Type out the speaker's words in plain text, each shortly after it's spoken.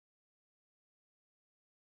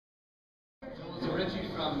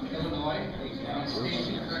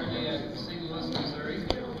stationed currently at St. Louis, Missouri,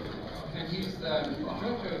 and he's the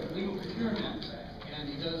director of legal procurement, and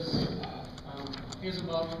he does he's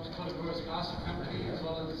involved with Dakota Growers Pasta Company as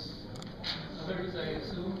well as others, I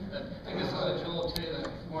assume. But I guess I'll let Joel tell you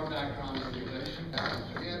more background on the relation.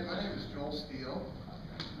 Again, my name is Joel Steele.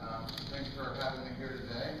 Thanks for having me here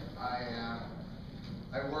today.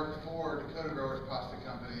 I work for Dakota Growers Pasta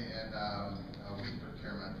Company and wheat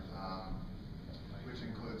procurement, which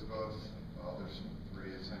includes both, well, there's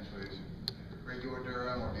three essentially: regular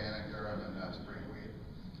Durum, organic Durum, and spring wheat.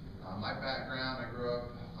 My background: I grew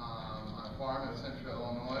up on a farm in Central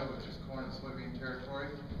Illinois, which is corn and soybean territory.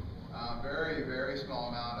 Very, very small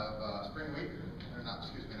amount of spring wheat, or not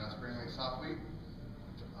spring wheat, soft wheat.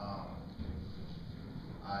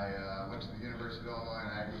 I went to the University of Illinois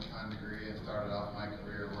and Ag Econ degree and started off my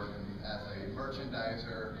career working as a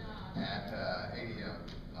merchandiser at ADM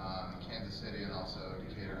in Kansas City and also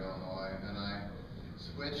Decatur, Illinois. And then I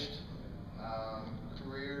switched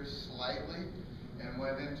careers slightly and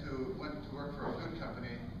went to work for a food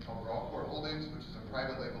company called Raw Corn Holdings, which is a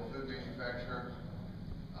private label food manufacturer.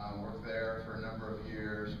 Worked there for a number of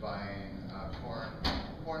years buying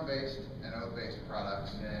corn-based and oat-based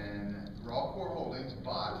products. And Raw Corn Holdings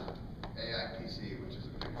bought AIPC, which is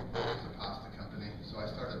a pasta company. So I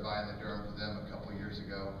started buying the Durum for them a couple years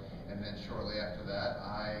ago, and then shortly after that,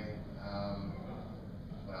 a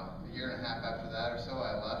year and a half after that or so,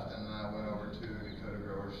 I left and went over to Dakota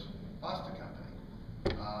Growers Pasta Company,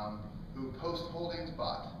 who Post Holdings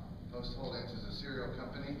bought. Post Holdings is a cereal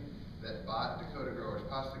company that bought Dakota Growers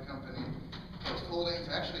Pasta Company. Post Holdings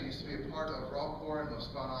actually used to be a part of Raw Corn, was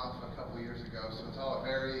spun off a couple years ago, so it's all a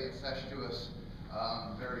very incestuous,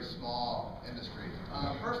 very small industry.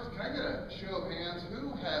 First, can I get a show of hands? Who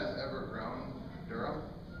has ever grown Durum?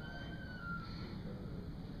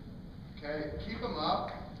 Okay, keep them up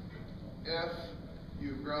if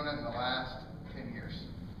you've grown it in the last 10 years.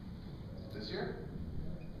 This year?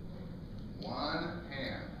 One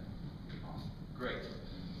hand. Awesome. Great.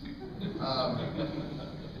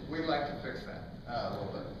 We'd like to fix that a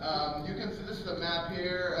little bit. You can see, this is a map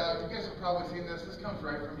here. You guys have probably seen this. This comes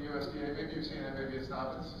right from USDA. Maybe you've seen it, maybe it's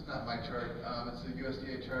not, but this is not my chart. It's a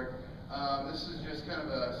USDA chart. This is just kind of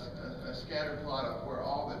a scattered plot of where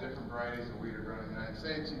all the different varieties of wheat are grown in the United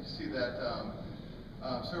States. You can see that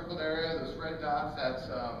circled area, those red dots,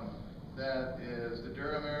 that is the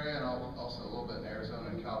Durum area, and also a little bit in Arizona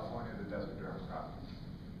and California, the desert Durum crop.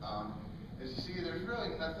 As you see, there's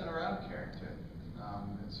really nothing around Carrington.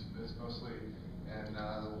 It's mostly in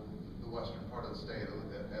the western part of the state,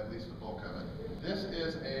 at least the bulk of it. This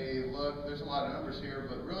is a look. There's a lot of numbers here,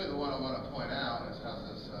 but really the one I want to point out is how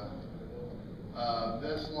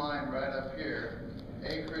this line right up here,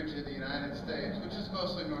 acreage in the United States, which is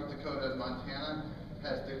mostly North Dakota and Montana,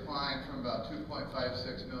 has declined from about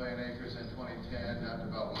 2.56 million acres in 2010 down to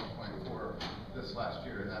about 1.4 this last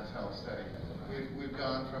year, and that's held steady. We've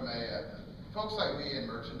gone from folks like me in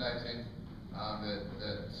merchandising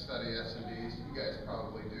that study S&Ds, you guys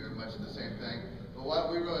probably do much of the same thing, but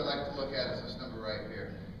what we really like to look at is this number right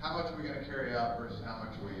here. How much are we going to carry out versus how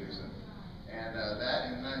much are we using? And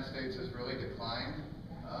that in the United States has really declined.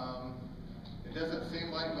 It doesn't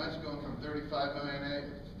seem like much going from 35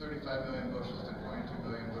 million bushels to 22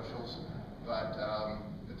 million bushels, but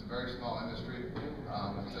it's a very small industry.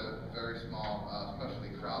 It's a very small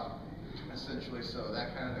specialty crop, essentially, so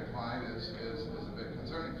that kind of decline is a bit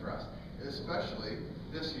concerning for us, especially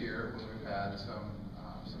this year when we've had some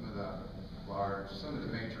of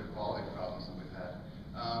the major quality problems that we've had.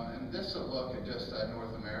 And this is a look at just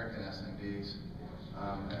North American S&Ds.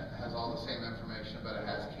 It has all the same information, but it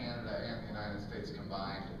has Canada and the United States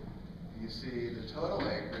combined. You see the total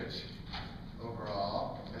acreage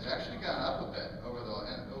overall has actually gone up a bit over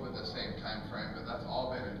the same time frame, but that's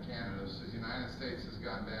all been in Canada. So the United States has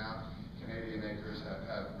gone down. Canadian acres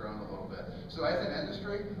have grown a little bit. So as an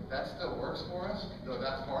industry, that still works for us, though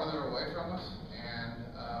that's farther away from us, and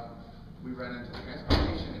we run into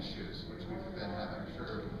transportation issues, which we've been having. I'm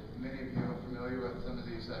sure many of you are familiar with some of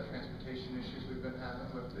these transportation issues we've been having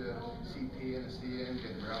with the CP and the CN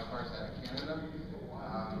getting rail cars out of Canada.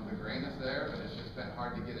 The grain is there, but it's just been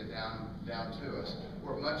hard to get it down to us.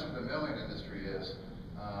 Where much of the milling industry is,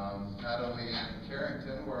 not only in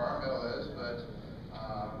Carrington, where our mill is, but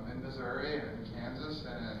in Missouri and Kansas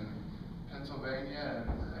and in Pennsylvania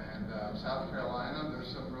and South Carolina.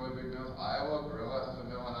 There's some really big mills. Iowa, Gorilla has a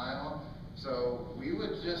mill in Iowa. So we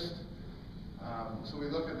would just, so we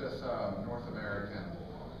look at this North American,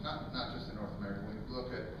 not just in North America, we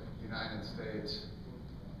look at the United States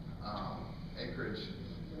acreage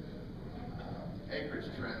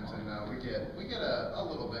trend. trends, and we get a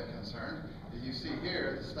little bit concerned. As you see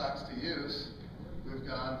here, the stocks to use, we've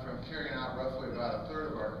gone from carrying out roughly about a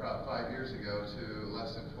third of our crop 5 years ago to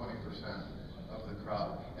less than 20% of the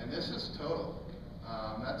crop. And this is total.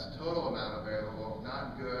 That's total amount available,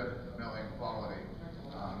 not good milling quality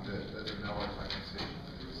that the millers I can see.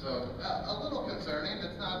 So a little concerning.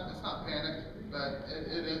 It's not panic, but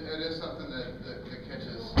it is something that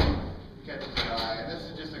catches the eye. And this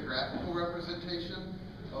is just a graphical representation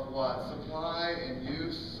of what supply and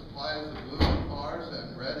use. Supply is the blue bars,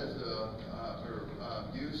 and red is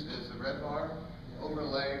use is the red bar,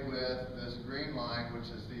 overlaid with this green line, which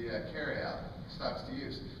is the carryout, stocks to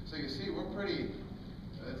use. So you see, we're pretty.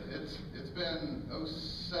 It's been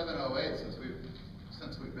 07, 08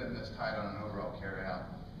 since we've been this tight on an overall carryout,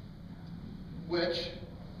 which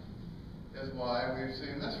is why we've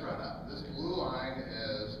seen this run up. This blue line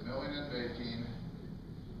is milling and baking.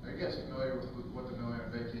 Are you guys familiar with what the milling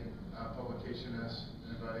and baking publication is?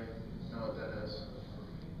 Anybody know what that is?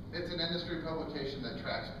 It's an industry publication that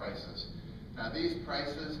tracks prices. Now these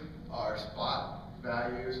prices are spot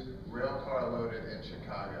values, rail car loaded in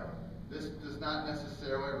Chicago. This does not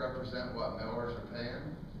necessarily represent what millers are paying,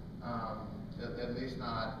 at least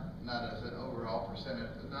not as an overall percentage,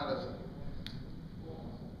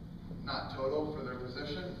 not total for their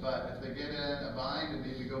position, but if they get in a bind and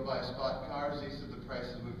need to go buy spot cars, these are the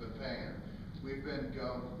prices we've been paying. We've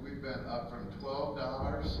been up from $12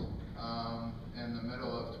 in the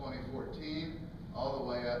middle of 2014 all the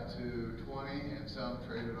way up to 20, and some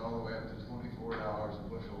traded all the way up to $24 a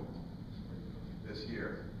bushel this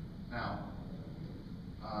year. Now,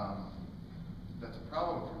 that's a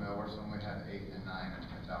problem for millers when we had $8 and $9 and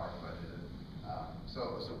 $10 budgeted.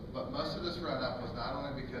 But most of this run up was not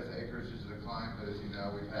only because acreage has declined, but as you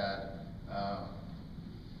know, we've had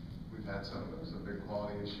some big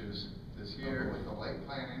quality issues this year with the late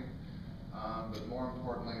planting. But more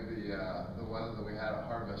importantly, the weather that we had at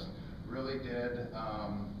harvest really did.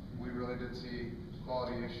 We really did see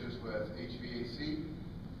quality issues with HVAC.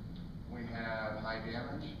 We had high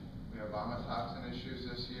damage. We have vomitoxin issues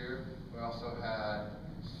this year. We also had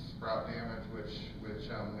sprout damage, which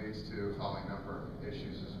leads to falling number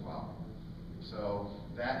issues as well. So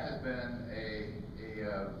that has been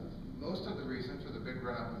most of the reason for the big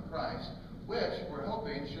run up in price, which we're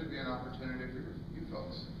hoping should be an opportunity for you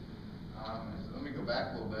folks. Let me go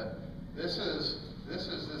back a little bit. This is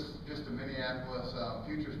just a Minneapolis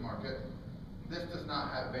futures market. This does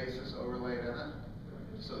not have basis overlaid in it.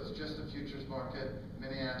 So it's just a futures market,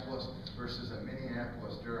 Minneapolis versus a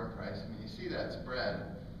Minneapolis Durum price. I mean, you see that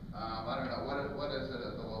spread. I don't know, what is it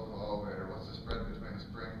at the local elevator? What's the spread between a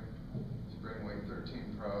spring wheat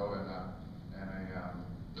 13 Pro and a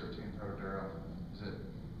 13 Pro Durum? Is it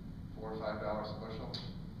 $4 or $5 a bushel?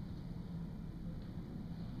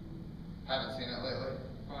 Haven't seen it lately?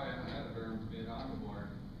 Probably haven't had a Durum bid on the board.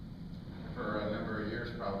 For a number of years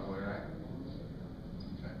probably, right?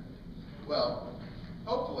 Okay. Well,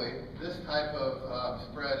 hopefully, this type of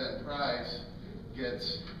spread and price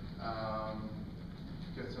gets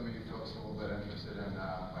some of you folks a little bit interested in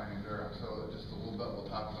planting Durum. So just a little bit, we'll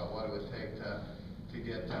talk about what it would take to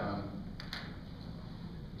get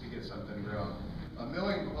something grown. A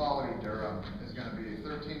milling quality Durum is going to be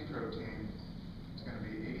 13 protein. It's going to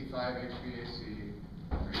be 85 HVAC,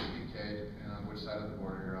 3 PK, depending on which side of the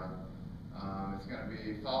border you're on. It's going to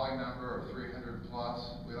be falling number of 300 plus.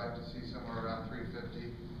 We like to see somewhere around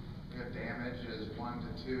 350. We have damage is 1 to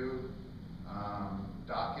 2.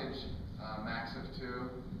 Dockage, max of 2.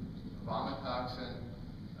 Vomitoxin,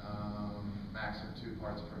 max of 2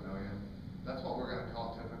 parts per million. That's what we're going to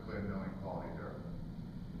call typically a milling quality Durum.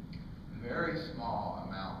 Very small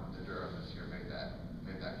amount of the Durum this year made that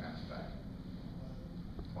kind of spec.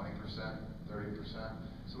 20%, 30%.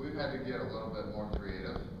 So we've had to get a little bit more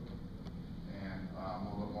creative and a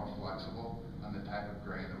little bit more flexible on the type of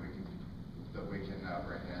grain that we can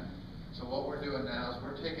bring in. So what we're doing now is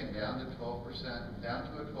we're taking down to 12%, down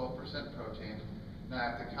to a 12% protein. Now I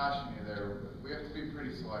have to caution you there, we have to be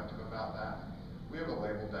pretty selective about that. We have a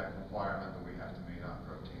label deck requirement that we have to meet on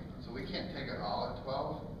protein. So we can't take it all at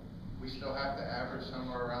 12. We still have to average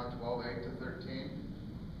somewhere around 12.8 to 13,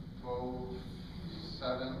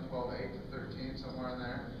 12.7, 12.8 to 13, somewhere in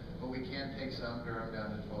there. But we can take some Durum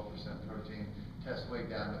down to 12% protein, test weight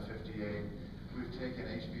down to 58. We've taken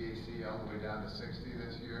HVAC all the way down to 60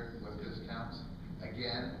 this year with discounts.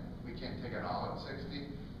 Again, we can't take it all at 60,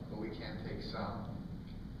 but we can take some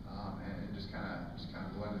and just kind of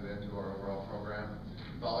blend it into our overall program.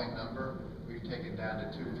 Volume number, we've taken down to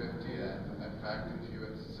 250, and in fact, in a few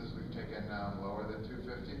instances, we've taken lower than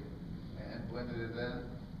 250 and blended it in.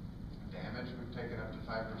 Damage, we've taken up up to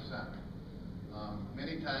 5%.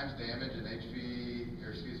 Many times damage in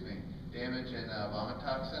damage in vomit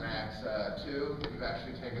toxin, max 2, we've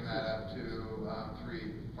actually taken that up to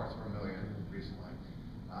 3 parts per million recently.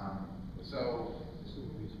 So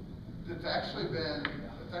it's actually been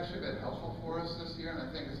helpful for us this year, and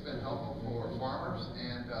I think it's been helpful for farmers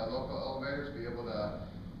and local elevators to be able to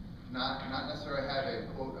not necessarily have a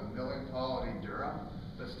quote a milling quality Durum,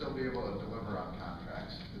 but still be able to deliver on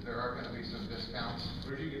contracts. There are going to be some discounts.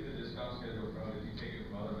 Where did you get the discount schedule from? Did you take it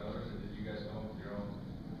from other millers, or did you guys come up with your own?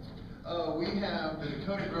 We have the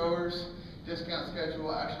Dakota Growers discount schedule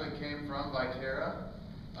actually came from Viterra,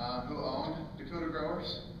 who owned Dakota Growers.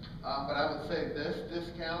 But I would say this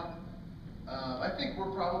discount, I think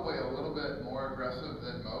we're probably a little bit more aggressive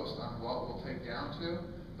than most on what we'll take down to.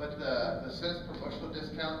 But the cents per bushel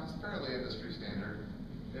discount is fairly industry standard.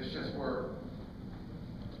 It's just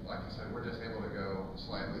like I said, we're just able to go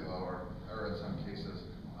slightly lower, or in some cases,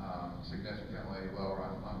 significantly lower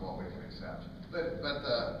on what we can accept. But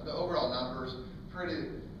the overall numbers,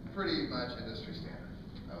 pretty much industry standard,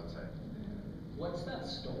 I would say. What's that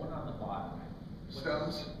stone on the bottom?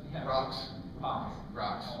 Stones, yeah. Rocks.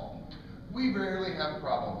 Oh. We rarely have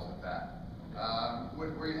problems with that.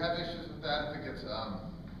 Where you have issues with that, if it gets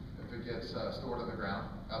stored on the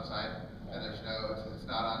ground outside, and there's it's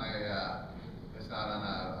not on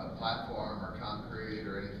a platform or concrete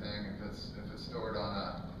or anything. If it's stored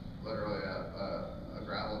on literally a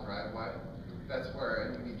gravel driveway, that's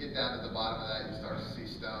where when you get down to the bottom of that, you start to see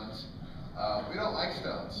stones. We don't like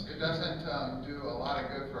stones. It doesn't do a lot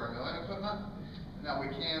of good for our milling equipment. Now we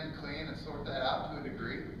can clean and sort that out to a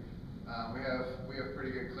degree. We have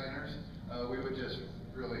pretty good cleaners. We would just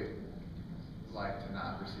really like to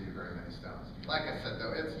not receive very many stones. Like I said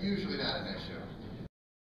though, it's usually not an issue.